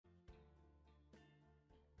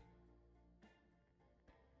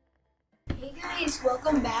Hey guys,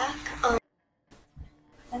 welcome back. I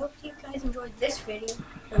hope you guys enjoyed this video.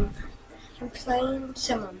 I'm playing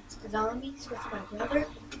some zombies with my brother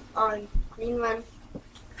on Green Run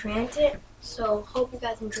Transit. So hope you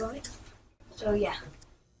guys enjoy. So yeah.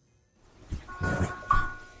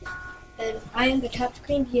 And I am the top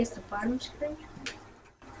screen, he is the bottom screen.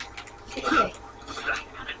 Okay.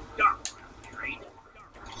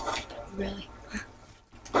 Really?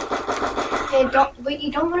 And what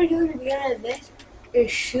you don't want to do at the beginning of this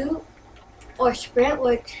is shoot or sprint,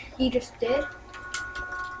 which he just did.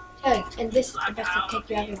 Okay, and this is the best to take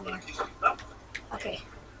you everywhere. Okay,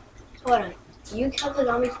 so hold on. You kill the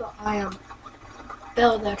zombies while I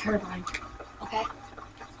build the turbine. Okay?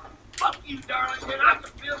 Fuck you, darling, and I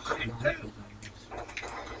can feel shit too.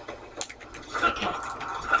 Okay.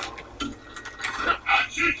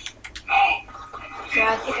 So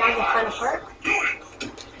I think I can find a part.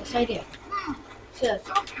 Yes, I do. So,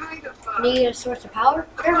 need a source of power?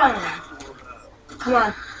 Turbine. Come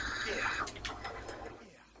on.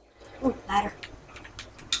 Ooh, ladder.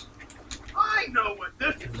 I know what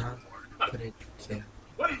this is for. Put it here.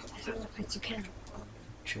 What is That's the only place you can.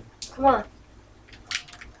 True. Come on.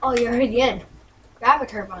 Oh, you're already in. Grab a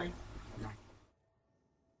turbine. No.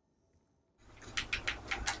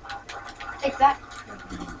 Take that.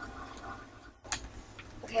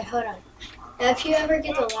 Okay, hold on. Now, if you ever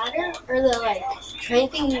get the ladder or the train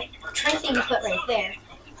thing you put right there,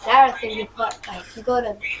 that other thing you put you go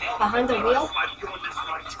to behind the wheel.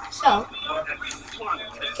 So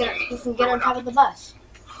you can get on top of the bus.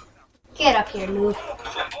 Get up here, noob.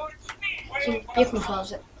 You can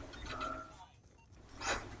close it.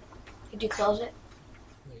 Did you close it?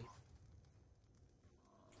 Wait.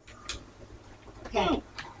 Okay.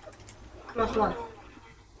 Come on.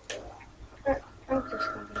 I'm just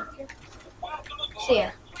gonna get up here. See ya.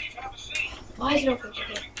 Why is it open?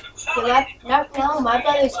 Okay. Now my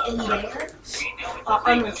brother's in there.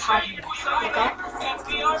 On the top of it. Okay?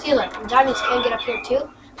 See, look, and zombies can get up here too.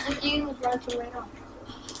 You can run to right off.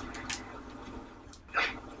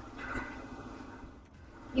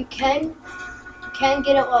 You can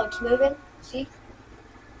get it while it's moving. See?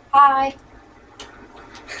 Hi.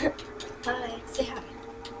 Hi. Say hi.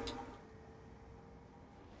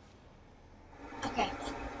 Okay.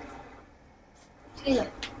 See,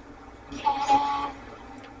 look.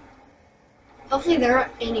 Hopefully there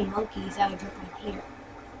aren't any monkeys that would jump on here.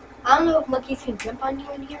 I don't know if monkeys can jump on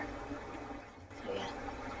you in here. So yeah.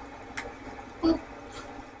 Boop.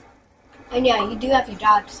 And yeah, you do have to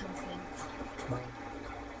dodge some things.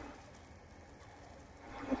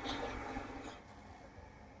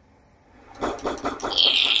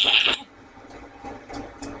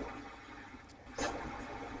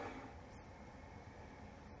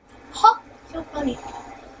 Huh! So funny.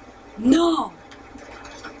 No!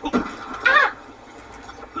 Ah!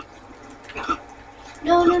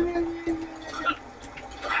 No.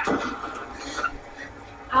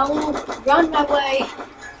 I will run my way.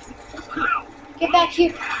 Get back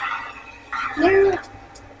here. No.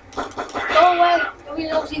 Go away. Nobody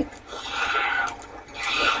loves you.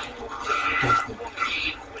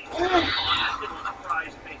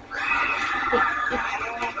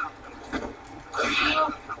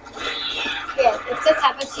 Yeah, if this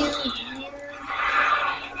happens to you,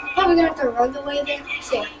 you're probably gonna have to run the way there.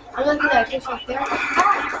 See, I'm looking at this right there.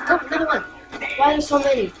 Oh, another one. Why are there so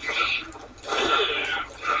many?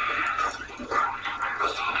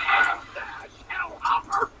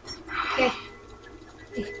 Okay.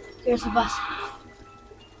 Here's the bus.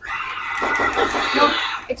 Nope,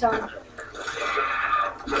 it's on.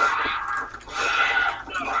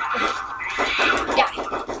 Yeah.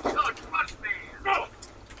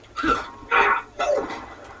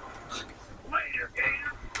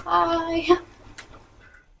 Bye.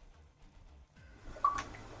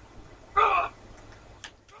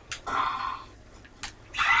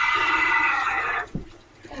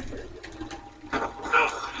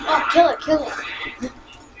 Oh, kill it.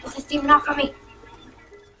 Get this demon off of me.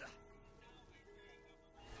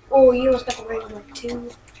 Oh, you almost got the right one too.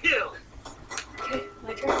 Okay,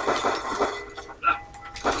 my turn.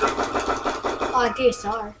 Oh,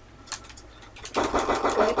 DSR.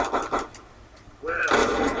 Good.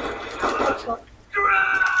 Let's go.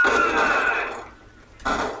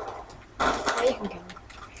 Now you can kill him.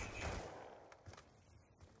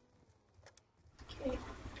 Okay.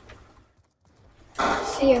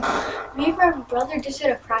 See, me and my brother just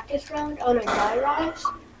did a practice round on a die rise.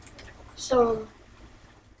 So,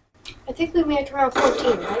 I think we made it to round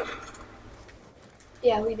 14, right?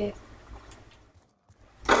 Yeah, we did.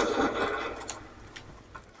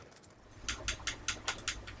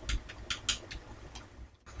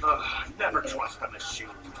 Never never trust a machine.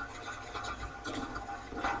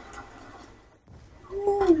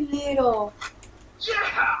 Ooh, little.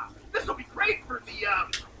 Yeah! This'll be great for the,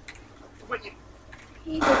 when you...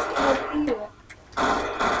 He just can't eat it.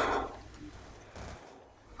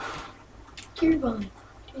 Gear bone.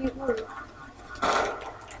 Do you work?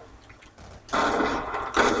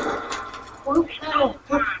 Whoop, no.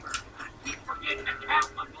 Whoop. Timer. I keep forgetting to cap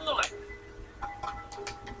my bullet.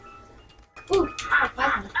 Ooh, oh,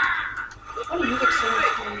 button. Why do you get so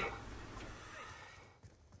much money?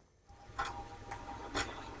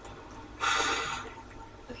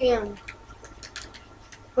 Okay,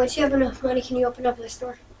 once you have enough money, can you open up this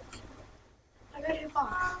door? I got it a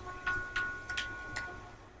box.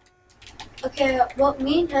 Okay, what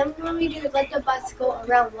me and him normally do is let the bus go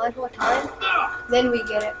around one whole time, then we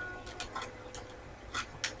get it.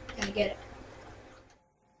 Okay, get it.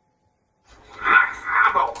 Max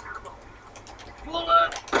ammo.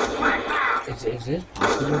 Bullet. Is it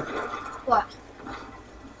possible? What?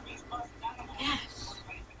 Yes.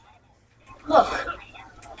 Look.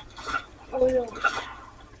 Oh no.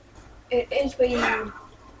 It is, but you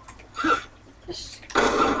just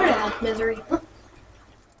put it out of misery. Huh?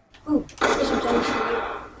 Ooh, there's some things for you.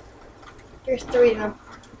 There's 3 of them.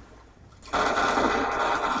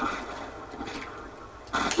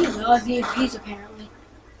 He loves EMPs apparently.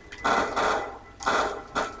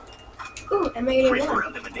 Ooh, Free for M81.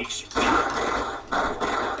 elimination.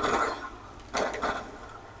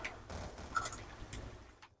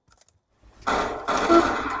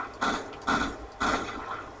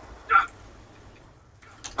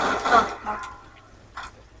 Oh,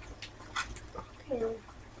 okay.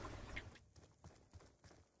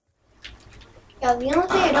 Yeah, the only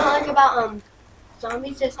thing I don't like about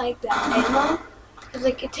zombies is like the ammo, cause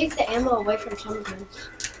like it takes the ammo away from some guns,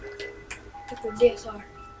 like the DSR.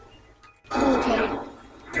 Okay.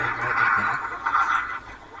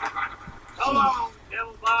 So long,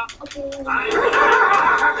 Devil Bob. Okay.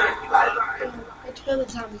 Let's go to the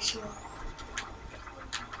zombie shield.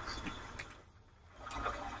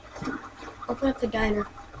 Open up the diner.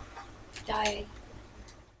 Die.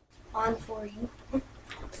 On for you.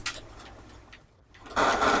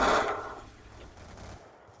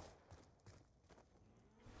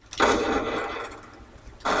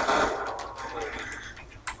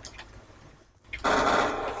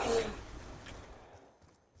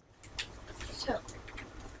 So,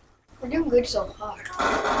 we're doing good so far.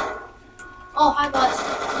 Oh, hi, boss.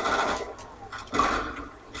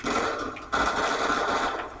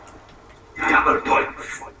 Double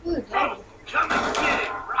points. Ooh, double. Come and get it,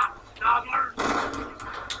 rock snogglers.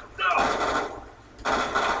 No.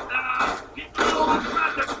 Get the old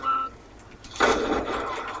brother club.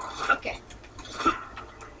 Okay.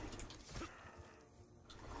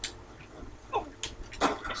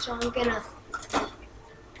 So I'm gonna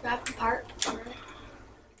grab the part.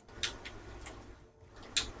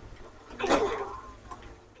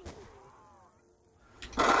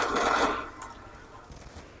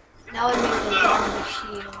 Now I make the zombie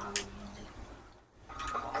shield.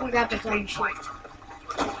 Come grab the zombie shield.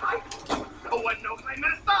 No one knows I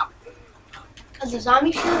messed up. The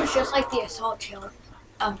zombie shield is just like the assault shield.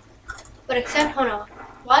 But except, hold on.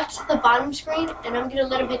 Watch the bottom screen, and I'm gonna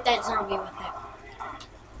let him hit that zombie with it.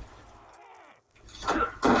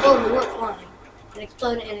 Oh, we went flying. It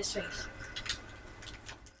exploded in his face.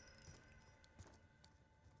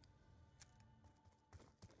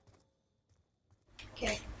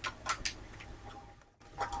 Okay.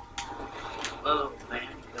 Oh man,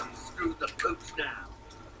 you screwed the poops now.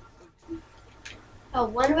 Oh,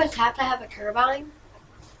 one of us have to have a turbine.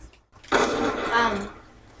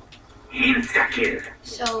 Insta-kill.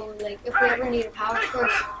 So, like, if we ever need a power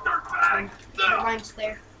source, turbine's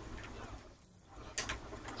there.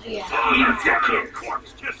 So, yeah. Insta-kill.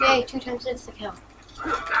 Corpse kisser. Yay, 2 times insta kill.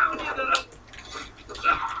 Down you little.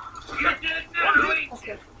 You're dead now, ain't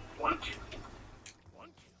Okay. you? One kill.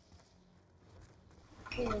 One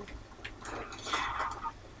kill. Okay.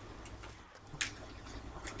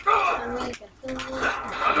 Ah! I'm gonna get this.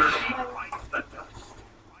 Other heat bites the dust.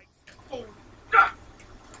 Okay.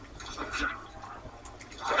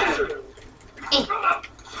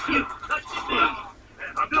 You touching me,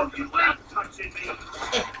 and I know you ain't touching me.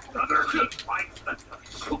 Other heat bites the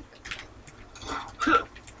dust.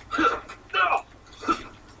 No!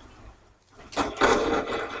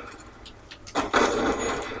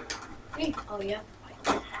 Hey. Oh, yeah.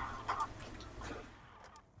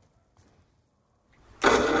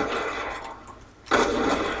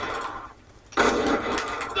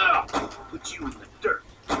 No! Put you in the dirt,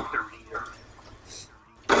 dirty earth.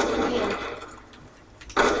 Okay.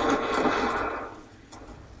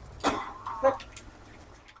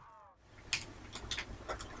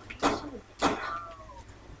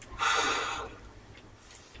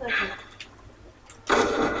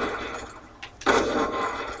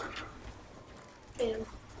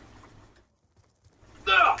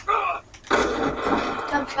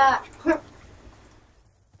 Scott.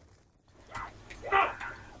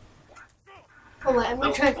 Oh wait, I'm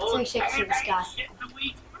gonna try the 360 with Scott.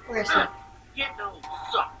 Where is he? Get those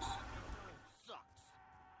sucks.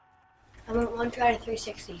 I'm gonna try to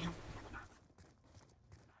 360 him.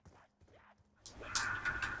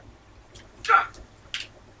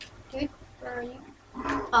 Dude, where are you?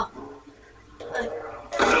 Oh. Gotta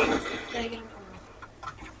get him.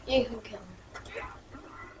 You can kill him.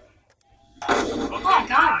 Oh, I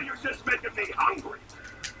got him. you're just making me hungry.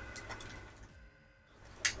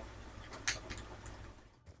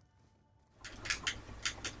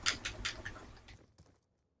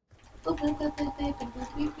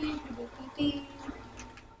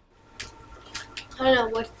 I don't know,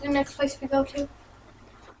 what's the next place we go to?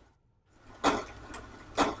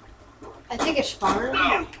 I think it's farm.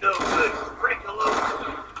 Oh, no good. Break a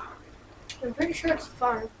load. I'm pretty sure it's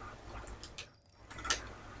farm.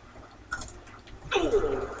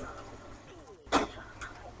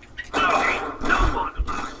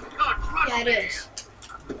 Yeah, it is.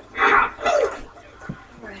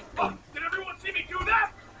 Alright. Did everyone see me do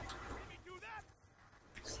that?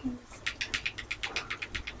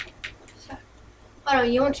 Hold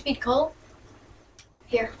on, you want speed coal?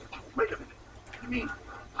 Here. Wait a minute. You mean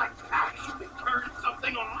I actually turned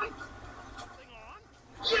something on?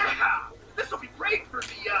 Yeah! This will be great for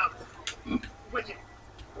the, when you...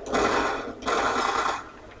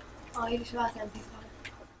 Oh, you just got that big one.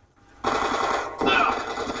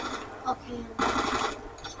 Okay.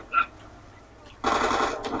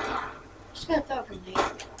 Just gonna throw a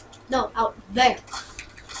grenade. No, out there.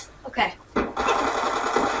 Okay.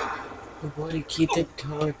 We want to keep the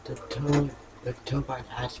turbine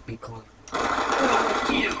has to be gone.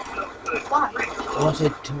 Why? Was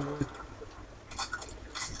it turbine?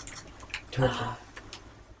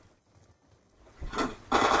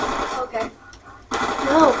 Okay.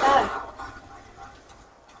 No, bad.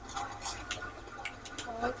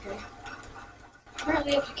 Okay.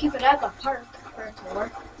 Apparently you have to keep it at the park for it to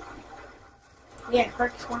work. Yeah,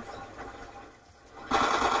 park's work.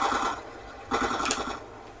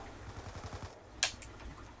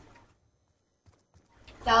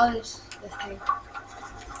 That was the thing.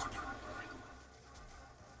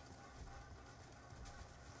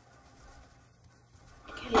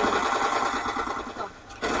 Okay. Oh.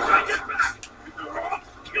 Get back!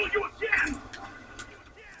 Kill you again!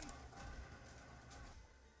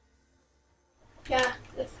 Yeah,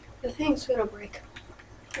 the thing's gonna break.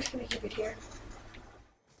 I'm just gonna keep it here.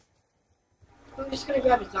 I'm just gonna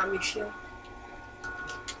grab a zombie shield.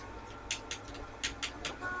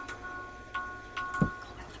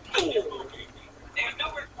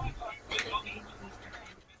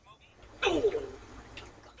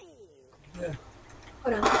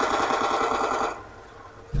 Hold on.